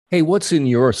Hey, what's in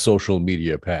your social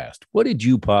media past? What did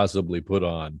you possibly put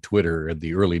on Twitter in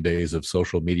the early days of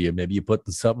social media? Maybe you put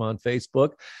something on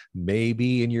Facebook.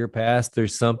 Maybe in your past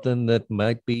there's something that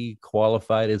might be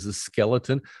qualified as a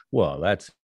skeleton. Well,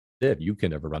 that's it. You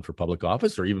can never run for public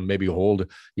office or even maybe hold, a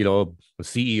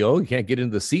CEO. You can't get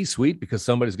into the C-suite because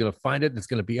somebody's going to find it and it's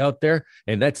going to be out there.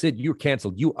 And that's it. You're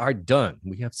canceled. You are done.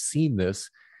 We have seen this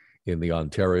in the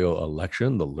Ontario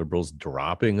election, the Liberals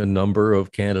dropping a number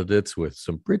of candidates with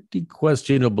some pretty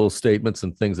questionable statements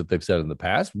and things that they've said in the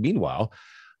past. Meanwhile,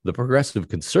 the progressive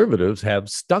conservatives have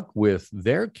stuck with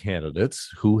their candidates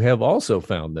who have also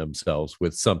found themselves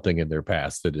with something in their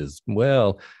past that is,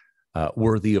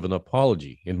 worthy of an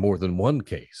apology in more than one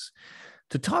case.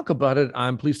 To talk about it,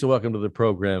 I'm pleased to welcome to the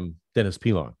program Dennis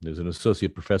Pilon, who's an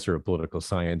associate professor of political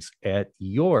science at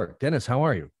York. Dennis, how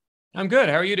are you? I'm good.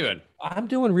 How are you doing? I'm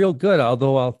doing real good,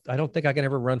 although I don't think I can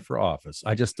ever run for office.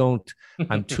 I just don't.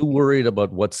 I'm too worried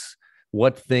about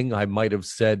what thing I might have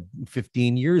said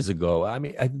 15 years ago. I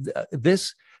mean,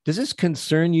 this does this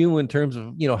concern you in terms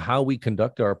of how we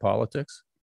conduct our politics?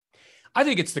 I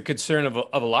think it's the concern of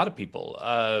a lot of people.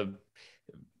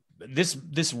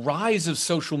 This rise of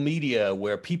social media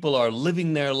where people are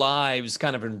living their lives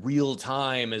kind of in real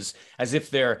time as if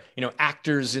they're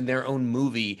actors in their own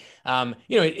movie.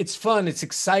 It's fun, it's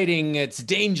exciting, it's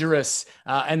dangerous,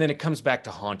 and then it comes back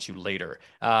to haunt you later.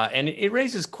 And it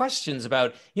raises questions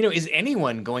about is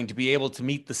anyone going to be able to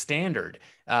meet the standard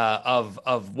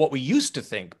of what we used to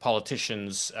think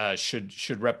politicians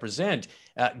should represent,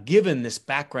 given this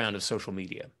background of social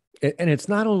media. And it's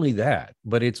not only that,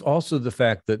 but it's also the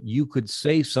fact that you could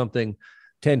say something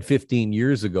 10, 15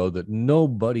 years ago that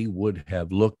nobody would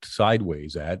have looked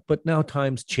sideways at. But now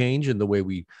times change and the way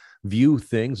we view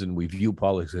things and we view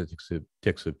politics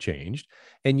have changed.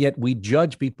 And yet we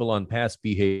judge people on past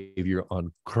behavior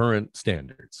on current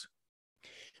standards.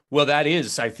 Well, that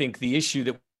is, I think, the issue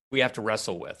that we have to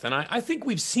wrestle with, and I think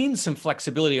we've seen some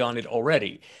flexibility on it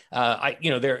already.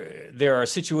 There are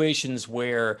situations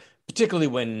where, particularly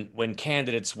when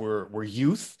candidates were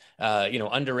youth,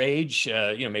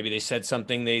 underage, maybe they said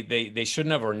something they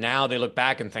shouldn't have, or now they look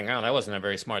back and think, oh, that wasn't a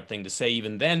very smart thing to say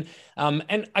even then.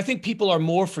 And I think people are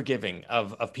more forgiving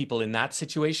of people in that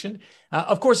situation.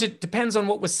 Of course, it depends on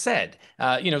what was said.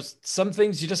 Some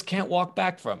things you just can't walk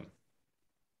back from.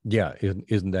 Yeah,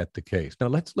 isn't that the case? Now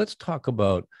let's talk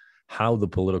about how the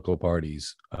political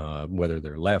parties, whether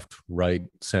they're left, right,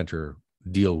 center,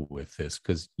 deal with this,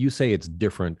 because you say it's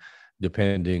different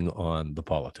depending on the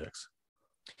politics.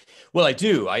 Well, I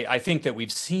do. I think that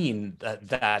we've seen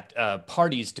that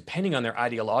parties, depending on their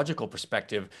ideological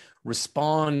perspective,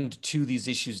 respond to these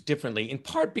issues differently, in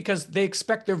part because they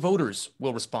expect their voters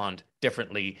will respond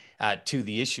differently to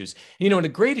the issues. And a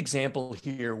great example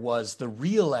here was the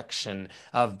re-election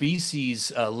of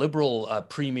BC's Liberal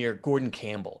Premier Gordon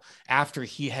Campbell after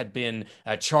he had been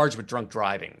charged with drunk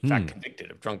driving, in fact,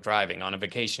 convicted of drunk driving on a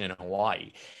vacation in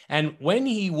Hawaii. And when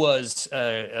he was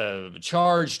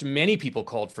charged, many people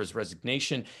called for his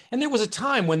resignation. And there was a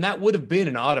time when that would have been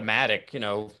an automatic,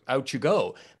 out you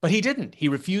go. But he didn't. He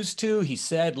refused to. He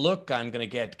said, look, I'm going to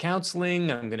get counseling.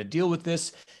 I'm going to deal with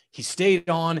this. He stayed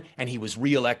on and he was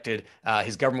reelected.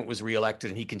 His government was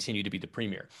reelected and he continued to be the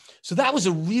premier. So that was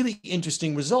a really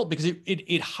interesting result because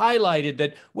it highlighted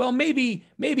that, well, maybe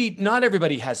not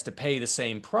everybody has to pay the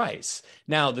same price.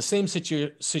 Now, the same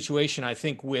situation, I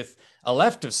think, with a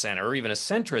left of center or even a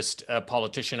centrist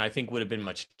politician, I think would have been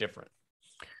much different.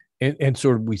 And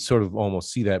we sort of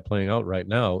almost see that playing out right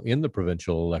now in the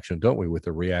provincial election, don't we, with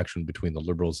the reaction between the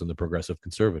Liberals and the progressive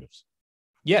conservatives?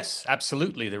 Yes,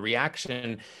 absolutely. The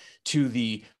reaction to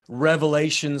the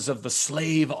revelations of the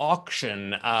slave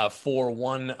auction for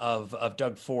one of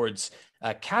Doug Ford's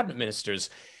cabinet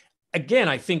ministers. Again,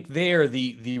 I think there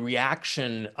the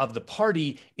reaction of the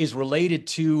party is related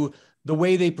to the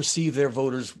way they perceive their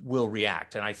voters will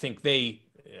react. And I think I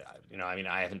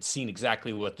haven't seen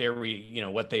exactly what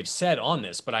what they've said on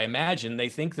this, but I imagine they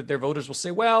think that their voters will say,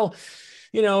 well,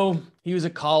 he was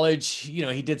at college,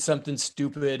 he did something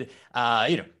stupid.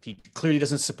 He clearly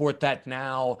doesn't support that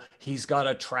now. He's got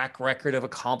a track record of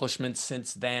accomplishments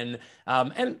since then.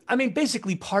 And I mean,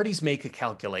 basically, parties make a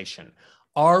calculation.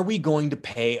 Are we going to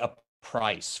pay a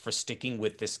price for sticking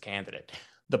with this candidate?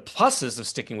 The pluses of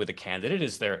sticking with a candidate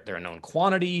is they're a known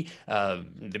quantity.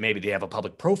 Maybe they have a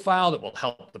public profile that will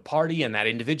help the party and that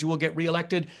individual get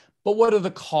reelected. But what are the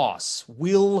costs?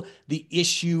 Will the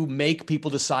issue make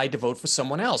people decide to vote for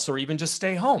someone else or even just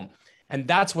stay home? And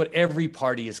that's what every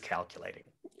party is calculating.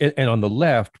 And on the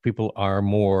left, people are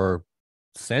more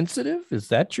sensitive. Is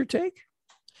that your take?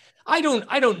 I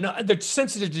don't know. They're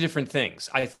sensitive to different things.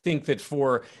 I think that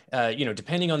for,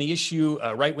 depending on the issue,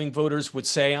 right-wing voters would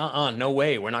say, no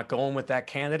way, we're not going with that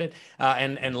candidate.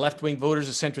 And left-wing voters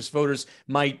or centrist voters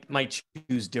might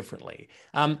choose differently.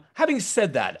 Having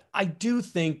said that, I do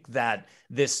think that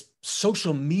this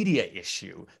social media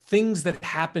issue, things that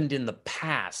happened in the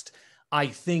past, I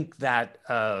think that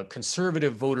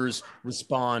conservative voters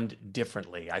respond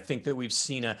differently. I think that we've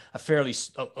seen a fairly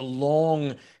a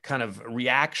long kind of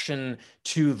reaction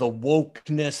to the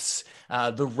wokeness.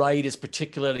 The right is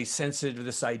particularly sensitive to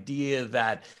this idea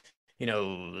that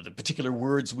the particular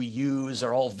words we use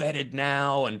are all vetted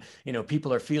now, and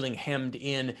people are feeling hemmed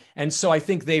in. And so I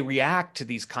think they react to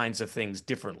these kinds of things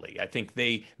differently. I think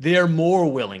they're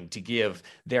more willing to give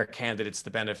their candidates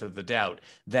the benefit of the doubt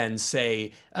than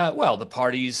say, the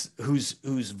parties whose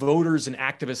voters and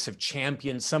activists have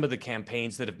championed some of the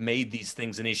campaigns that have made these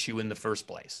things an issue in the first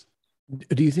place.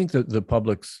 Do you think that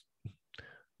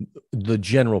the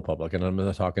general public, and I'm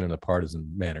not talking in a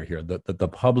partisan manner here, that the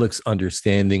public's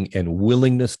understanding and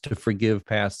willingness to forgive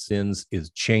past sins is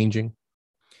changing?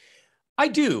 I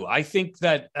do. I think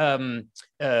that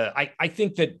I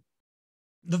think that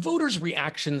the voters'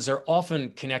 reactions are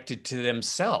often connected to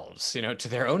themselves, to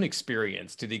their own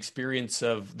experience, to the experience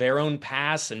of their own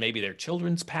past and maybe their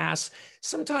children's past.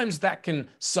 Sometimes that can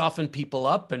soften people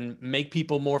up and make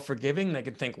people more forgiving. They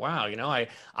can think, wow,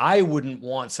 I wouldn't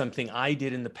want something I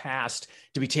did in the past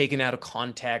to be taken out of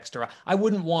context, or I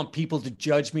wouldn't want people to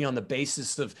judge me on the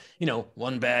basis of,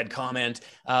 one bad comment.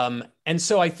 And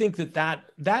so I think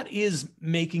that is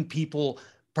making people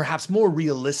perhaps more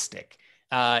realistic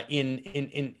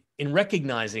in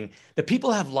recognizing that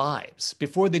people have lives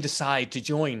before they decide to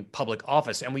join public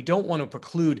office, and we don't want to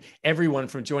preclude everyone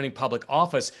from joining public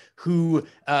office who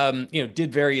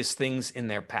did various things in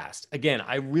their past. Again,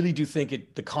 I really do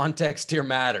think the context here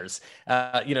matters.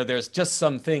 There's just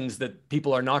some things that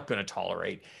people are not going to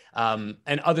tolerate,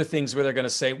 and other things where they're going to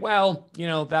say, well,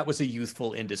 that was a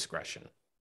youthful indiscretion.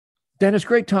 Dennis,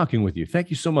 great talking with you. Thank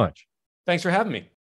you so much. Thanks for having me.